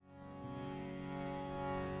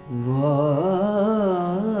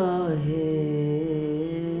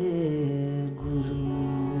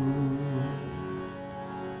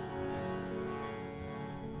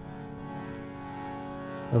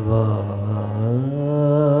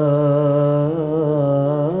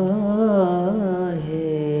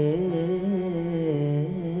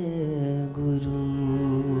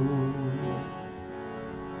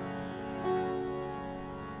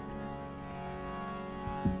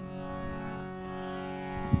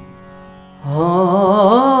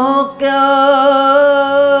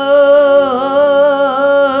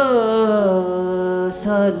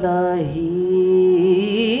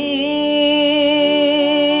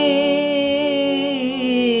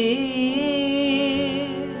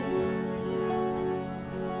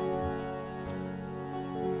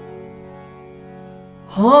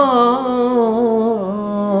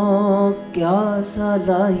क्या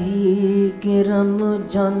salaahee kiram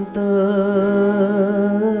jant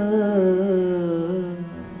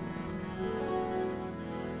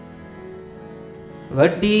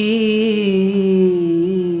ਵੱਡੀ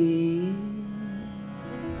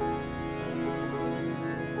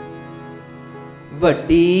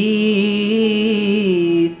ਵੱਡੀ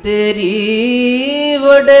ਤੇਰੀ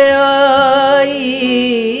ਵਡਿਆਈ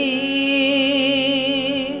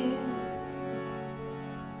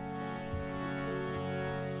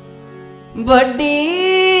ਵੱਡੀ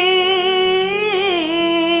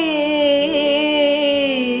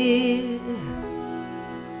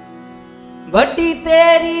ਵੱਡੀ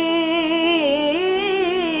ਤੇਰੀ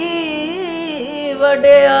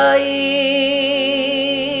ਵਡਿਆਈ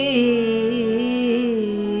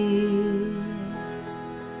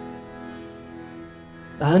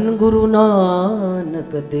ਧੰਨ ਗੁਰੂ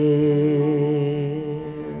ਨਾਨਕ ਦੇਵ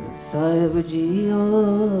ਸਾਹਿਬ ਜੀਓ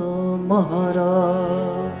ਮਹਾਰਾਜ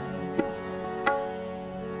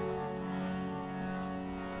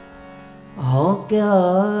हाँ क्या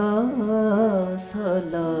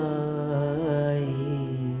salaahee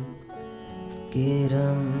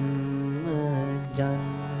kiram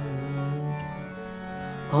jant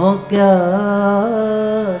हाँ क्या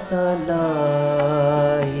salaahee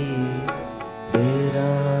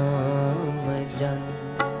kiram jant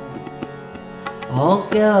हाँ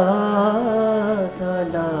क्या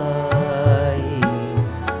salaahee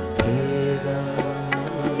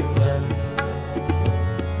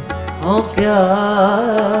हाँ क्या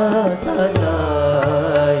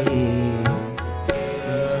salaahee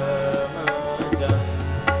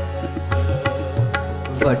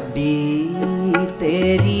ਵੱਡੀ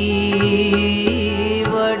ਤੇਰੀ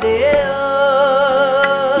ਵਡਿਆਈ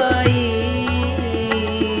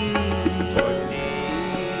ਵੱਡੀ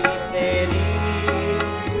ਤੇਰੀ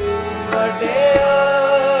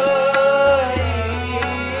ਵਡਿਆਈ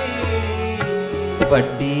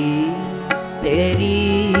ਵੱਡੀ ਤੇਰੀ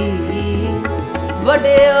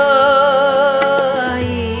ਵਡਿਆਈ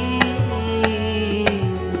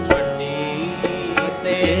ਵੱਡੀ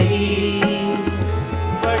ਤੇਰੀ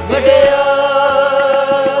ਵਡਿਆਈ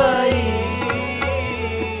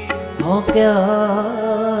ਹਾਂ ਕਿਆ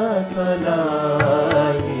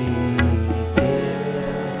salaahee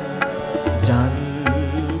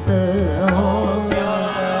ਜੰਤ ਹਾਂ ਕਿਆ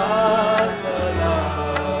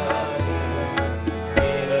salaahee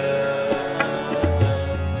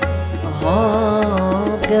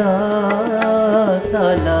ਹਾਂ ਕਿਆ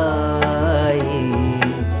salaahee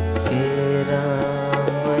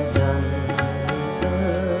kiram jant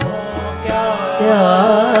क्या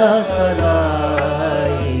salaahee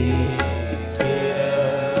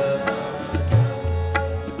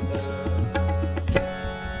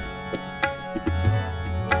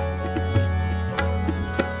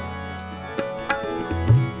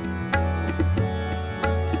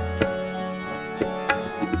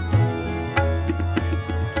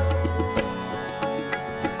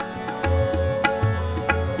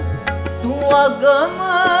तू अगम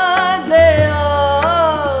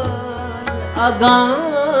दयाल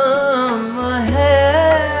अगम है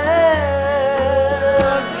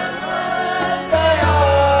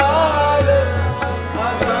दयाल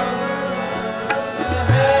अगम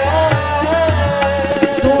है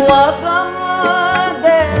तू अगम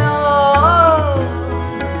दयाल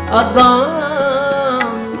अगम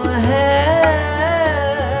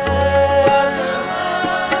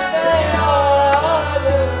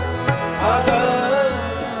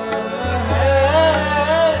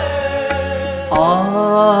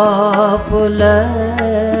आप ले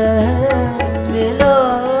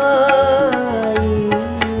मिलाई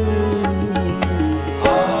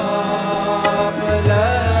आप ले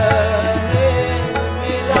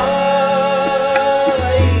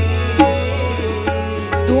मिलाई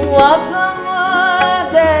तू अगम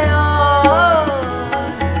दे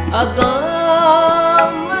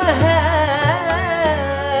अगम है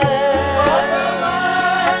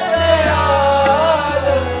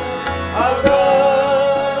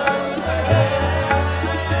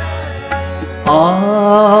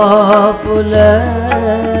आप ले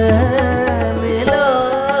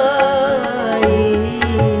मिलाई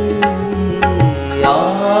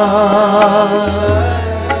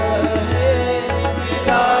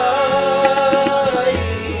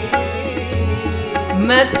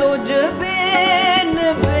मैं तुझ बिन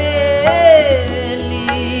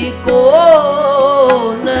बेली को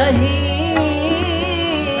नहीं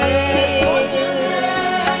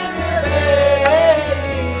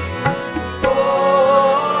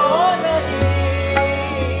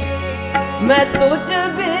मैं तुझ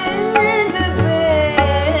बिन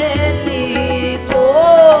बेली को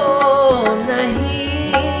नहीं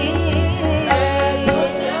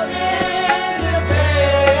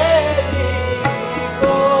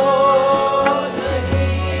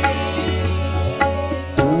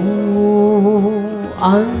तू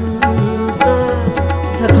अंत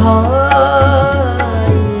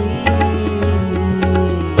सखाई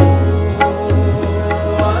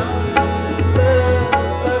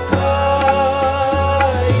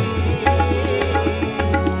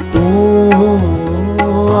तू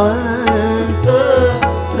अंत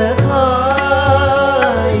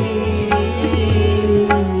सखाई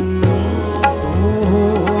तू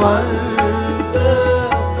अंत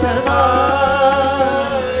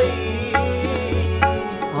सखाई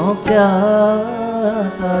हाँ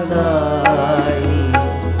प्यासा दाई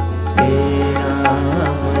तेरा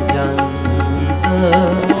जंत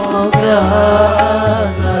हाँ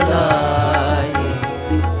प्यासा दाई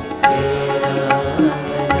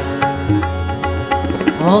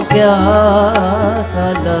हो क्या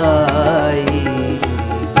सदाई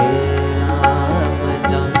तेरा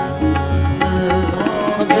जंत हो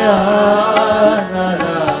क्या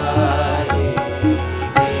सदाई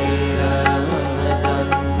तेरा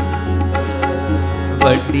जंत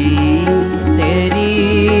वड्डी तेरी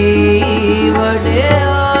वड्याई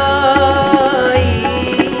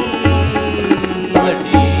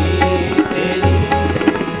वड्डी तेरी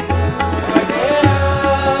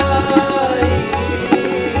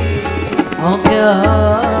हो क्या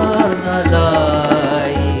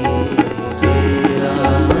सदाई तेरा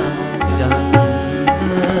जंत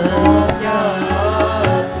हो क्या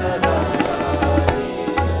सदाई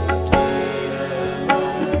तेरा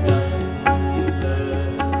जंत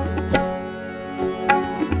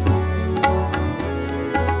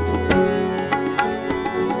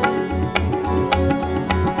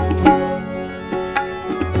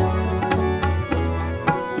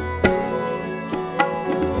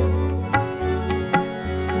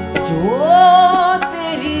जो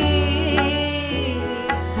तेरी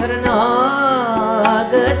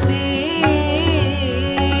शरणागति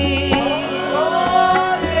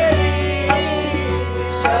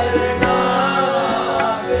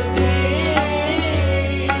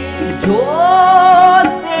जो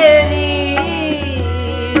तेरी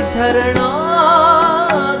शरणागति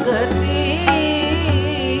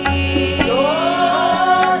जो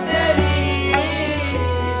तेरी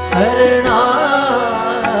शरणागति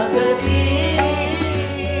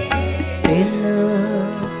तिन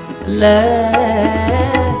ले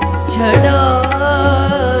छड़ाई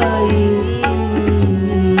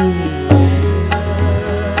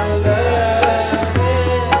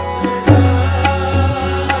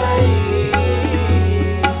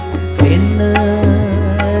तिन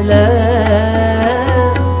ले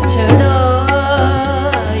छड़ाई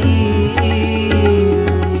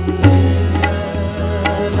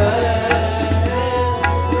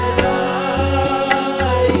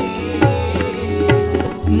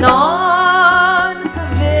नानक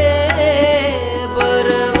वे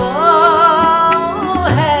परवाह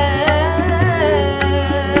है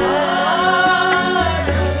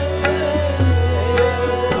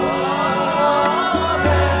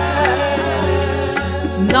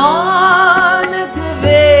नानक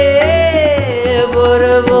वे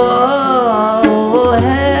परवाह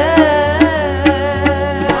है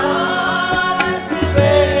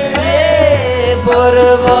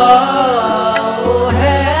परवाह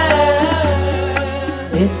है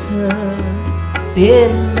इस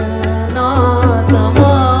दिल ना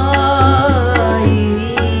तमाई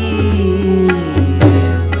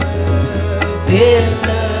इस दिल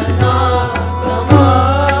ना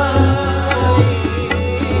तमाई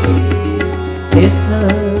इस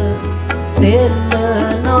दिल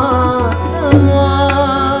ना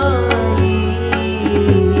तमाई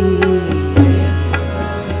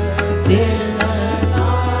दिल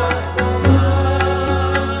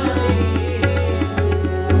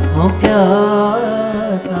हो क्या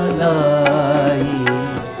सलाई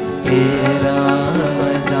तेरा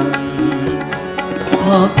वजन,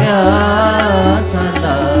 हो क्या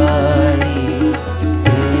सलाई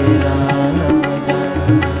तेरा वजन।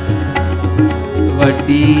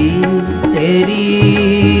 वड्डी तेरी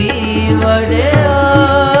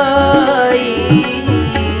वड्याई,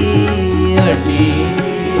 वड्डी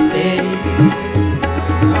तेरी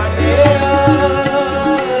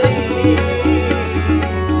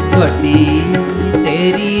वड्डी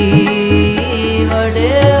तेरी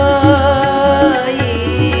वड्याई।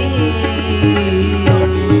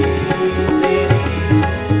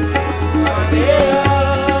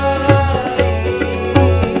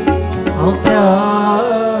 हो क्या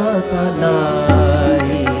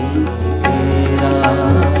सलाई तेरा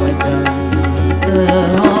वजन,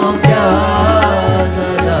 हो क्या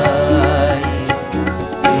सलाई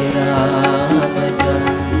तेरा वजन,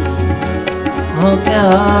 हो क्या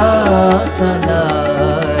सलाई तेरा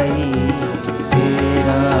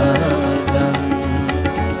वजन,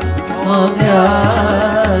 हो क्या सलाई, हो क्या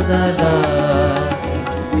सलाई,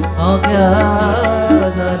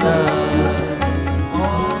 हो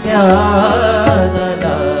क्या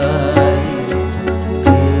सलाई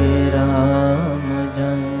तेरा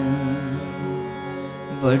वजन।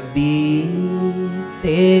 वड्डी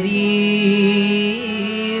तेरी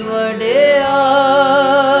वड्याई,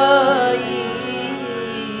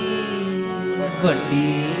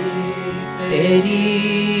 वड्डी तेरी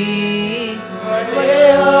वड्याई।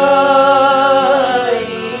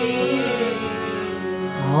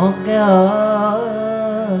 हो क्या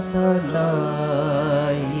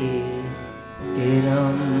सलाई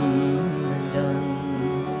किरम जन,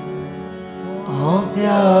 हो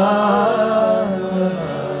क्या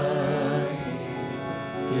सलाई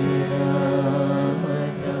किरम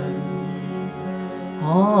जन,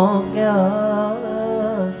 हो क्या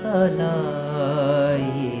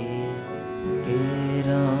सलाई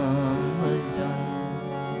किरम जन,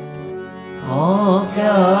 हो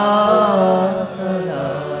क्या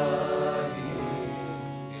सलाई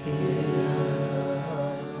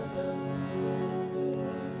किरम जन।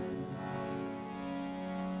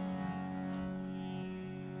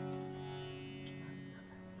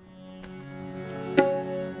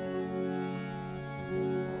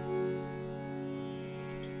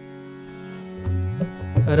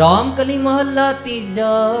 रामकली महला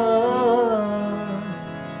तीजा,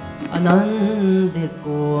 आनंद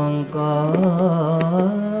को ओंकार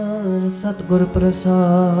सतगुर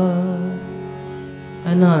प्रसाद।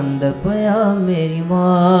 आनंद पया मेरी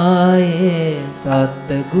माए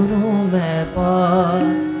सतगुरु मैं पार,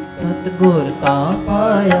 सतगुर ता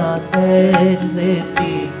पाया सहज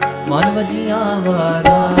सेती मन वजिया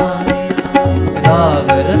वाराए। राग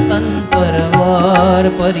रतन परवार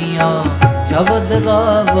परियां शब्द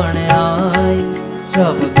गावण आए,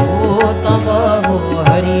 शब्दो तगावो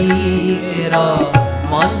हरि तेरा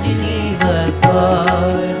मांझनी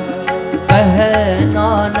बसाया। कह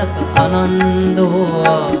नानक आनंद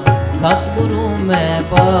होआ सतगुरु मैं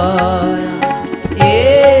पाया। ए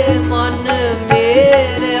मन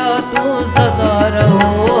मेरा तू सदा रहो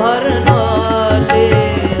हर नाले,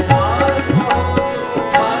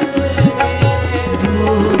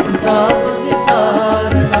 दुख सब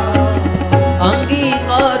विसारना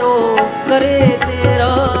अंगीकारो करे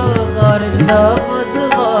तेरा कार्य सब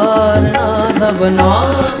सवारना। सबना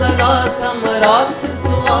गला समराथ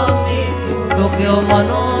स्वामी सो क्यों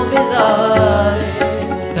मनो विसारे।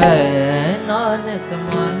 कह नानक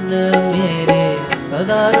मन मेरे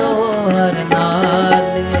सदा रहो हर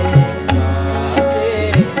नाले,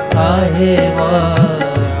 साहेबा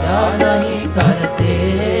क्या नहीं करते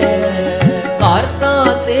करता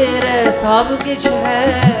तेरे सब किछ है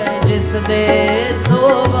जिस दे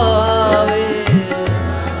सोवावे।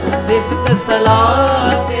 सिफत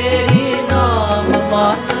सलाह तेरी नाम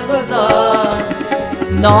मान बजार,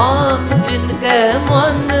 नाम जिनके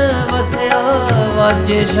मन वसया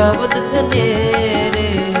वाजे शब्द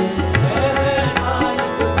कनेरे।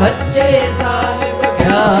 सच्चे साहिब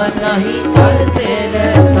क्या नहीं करते रे,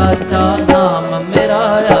 सच्चा नाम मेरा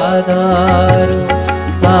आधार।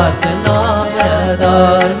 सच नाम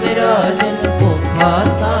आधार मेरा जिन भूखा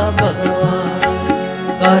सा भगवान।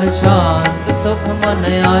 कर शांत सुख मन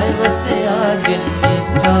आए वसया जिन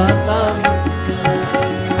इच्छा सा।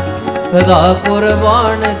 सदा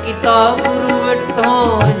कुर्बान किता गुरु विठो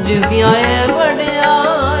जिसदियां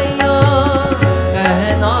वड्याइयां। कह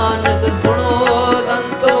नानक सुनो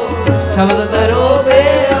संतो शब्द धरो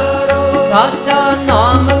बेहारो। साचा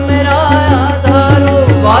नाम मेरा आधारो,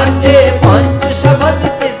 वाजे पंच शब्द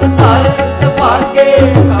तित तरस पाके।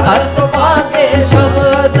 तरस पाके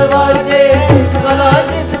शब्द वाजे गला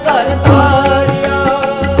जित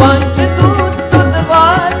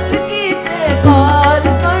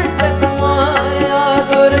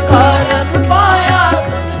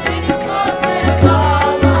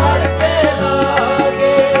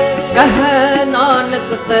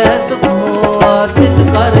ਕੈ ਸੁਖ ਹੋਆ ਤਿਤ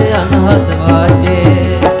ਕਰ ਅਨਹਦ ਵਾਜੇ।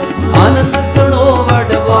 ਆਨੰਦ ਸੁਣੋ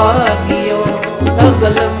ਵਡ ਭਾਗਿਓ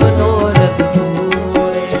ਸਗਲ ਮਨੋਰਥ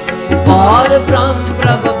ਪੂਰੇ। ਪਾਰ ਬ੍ਰਹਮ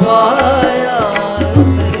ਪ੍ਰਭ ਪਾਇਆ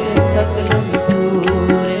ਉਤਰੇ ਸਕਲ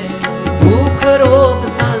ਮਸੂਰੇ। ਭੂਖ ਰੋਗ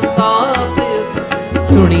ਸੰਤਾਪ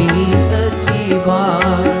ਸੁਣੀ ਸੱਚੀ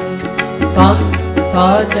ਬਾਣੀ। ਸੰਤ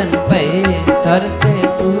ਸਾਜਨ ਭਏ ਸਰਸੇ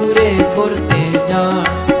ਪੂਰੇ ਗੁਰ ਤੇ ਜਾਣ।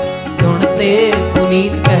 ਸੁਣਤੇ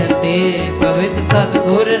ਪੁਨੀਤ ਕਹਤੇ ਪਵਿੱਤ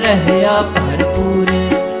ਸਤਿਗੁਰ ਰਹਿਆ ਭਰਪੂਰੇ।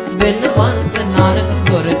 ਬਿਨ ਬੰਤ ਨਾਨਕ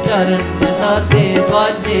ਗੁਰ ਚਰਨ ਲਾਤੇ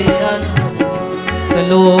ਬਾਜੇ ਅਨ।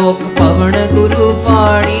 ਸਲੋਕ ਪਵਨ ਗੁਰੂ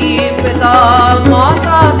ਪਾਣੀ ਪਿਤਾ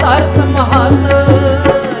ਮਾਤਾ ਧਰਤ ਮਹਤ।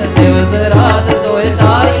 ਦਿਵਸ ਰਾਤ ਦੋਇ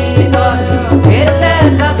ਦਾਈ ਦਾਇਆ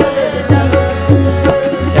ਖੇਲੇ ਸਗਲ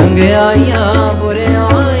ਜਗ। ਚੰਗਿਆਈਆਂ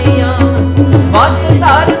ਬੁਰਿਆਈਆਂ ਬਦ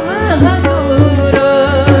ਧਰਮ ਹਦੂਰ।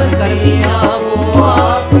 ਕਰਮੀਆਂ ਮੋ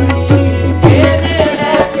ਆਪਣੀ ਕੇ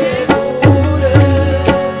ਨੇੜੇ ਕੇ ਦੂਰ।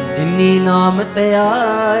 ਜਿਨੀ ਨਾਮ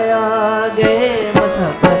ਧਿਆਇਆ ਗਏ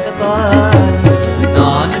ਮਸਕਤ ਕਾਰ।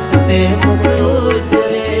 ਨਾਨਕ ਤੇ ਮੁਖ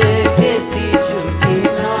ਉਜਲੇ ਖੇਤੀ ਛੁਟੀ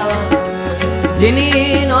ਨਾ।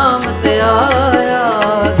 ਜਿਨੀ ਨਾਮ ਧਿਆਇਆ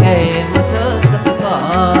ਗਏ ਮਸਕਤ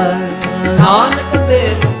ਕਾਰ। ਨਾਨਕ ਤੇ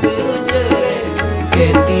ਮੁਖ ਉਜਲੇ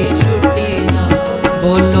ਖੇਤੀ ਛੁਟੀ ਨਾ।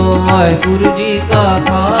 ਬੋਲੋ ਵਾਹਿਗੁਰੂ ਜੀ ਕਾ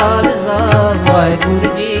ਖਾਲਸਾ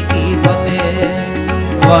ਵਾਹਿਗੁਰੂ ਜੀ ਕੀ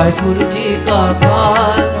ਫਤਿਹ। ਵਾਹਿਗੁਰੂ ਜੀ ਕਾ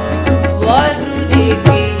ਖਾਲਸਾ ਵਾਹਿਗੁਰੂ ਜੀ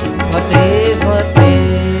ਕੀ ਫਤਿਹ ਫਤਿਹ।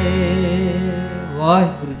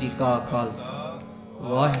 ਵਾਹਿਗੁਰੂ ਜੀ ਕਾ ਖਾਲਸਾ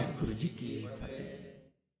ਵਾਹਿਗੁਰੂ ਜੀ ਕੀ ਫਤਿਹ।